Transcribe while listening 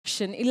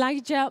competition,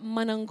 Elijah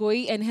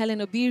Manangoi and Hellen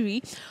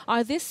Obiri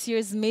are this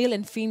year's male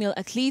and female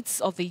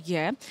athletes of the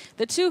year.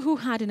 The two who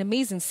had an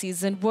amazing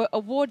season were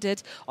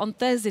awarded on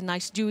Thursday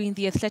night during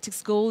the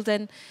Athletics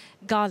Golden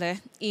Gala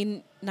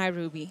in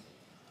Nairobi.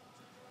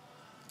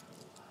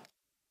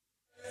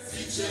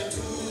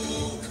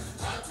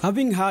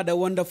 Having had a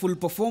wonderful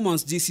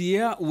performance this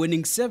year,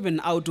 winning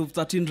 7 out of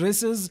 13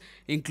 races,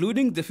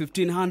 including the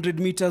 1500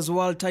 meters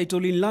world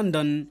title in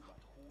London,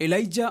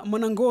 Elijah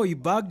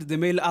Manangoi bagged the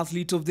Male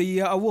Athlete of the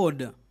Year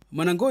award.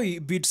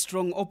 Manangoi beat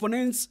strong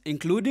opponents,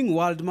 including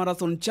world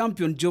marathon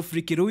champion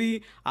Geoffrey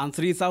Kirui and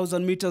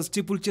 3000 meters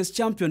steeplechase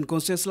champion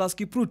Conseslus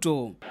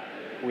Kipruto.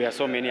 We are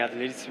so many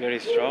athletes, very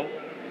strong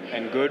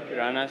and good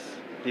runners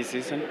this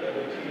season,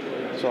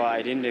 so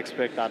I didn't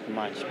expect that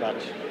much, but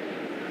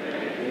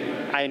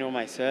I know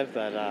myself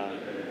that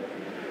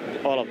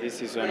all of this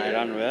season I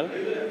ran well,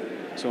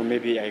 so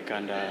maybe I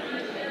can,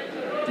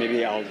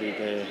 maybe I'll be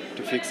there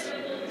to fix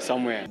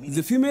somewhere.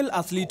 The Female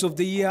Athlete of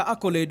the Year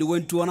accolade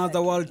went to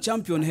another world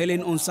champion,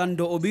 Hellen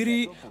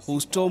Obiri, who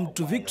stormed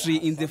to victory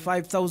in the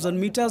 5,000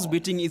 meters,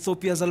 beating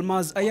Ethiopia's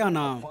Almaz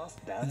Ayana.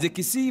 The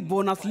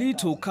Kisii-born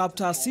athlete who capped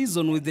her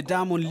season with the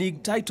Diamond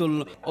League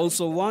title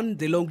also won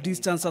the Long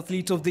Distance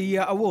Athlete of the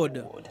Year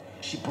award.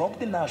 She broke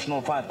the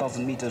national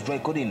 5,000 meters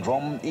record in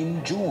Rome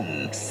in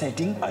June,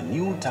 setting a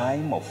new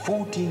time of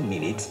 14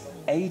 minutes,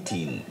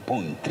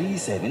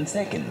 18.37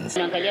 seconds.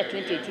 Naangalia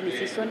 2018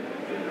 season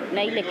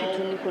na ile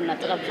kitu niko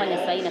nataka kufanya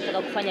sasa,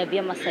 nataka kufanya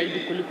vyema zaidi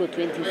kuliko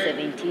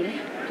 2017.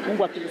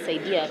 Mungu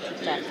akinisaidia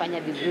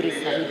tutafanya vizuri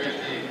zaidi.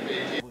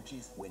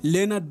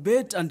 Leonard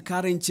Bett and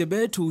Karen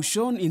Chebet, who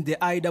shone in the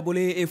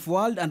IAAF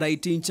World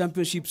Under-18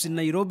 Championships in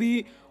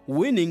Nairobi,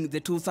 winning the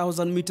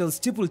 2,000 meters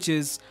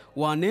steeplechase,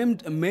 were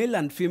named Male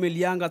and Female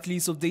Young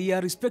Athletes of the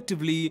Year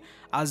respectively,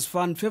 as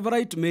fan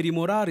favorite Mary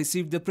Mora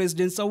received the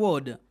President's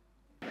Award.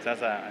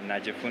 Sasa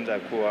najifunza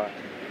kuwa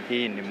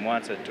hii ni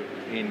mwanzo tu,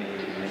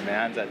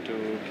 nimeanza tu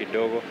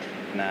kidogo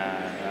na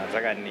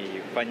nataka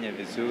nifanye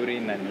vizuri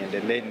na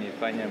niendelee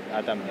nifanye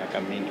hata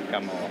miaka mingi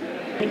kama wao.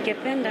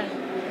 Ningependa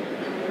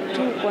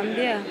tu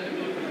kuambia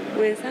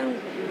wenzangu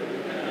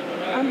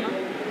ama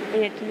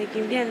wenye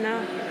tumekimbia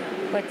nao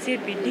watie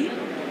bidii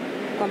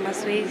kwa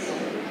mazoezi.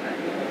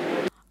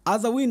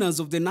 Other winners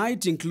of the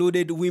night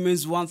included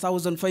women's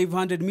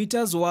 1,500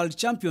 meters world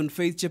champion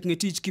Faith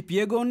Chepngetich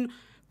Kipyegon,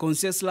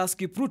 Conseslus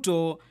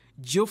Kipruto,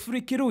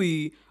 Geoffrey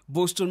Kirui,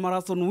 Boston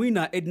Marathon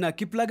winner Edna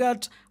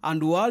Kiplagat,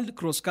 and world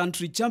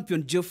cross-country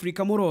champion Geoffrey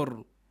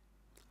Kamoror.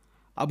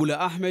 Abula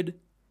Ahmed,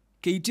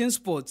 KTN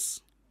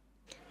Sports.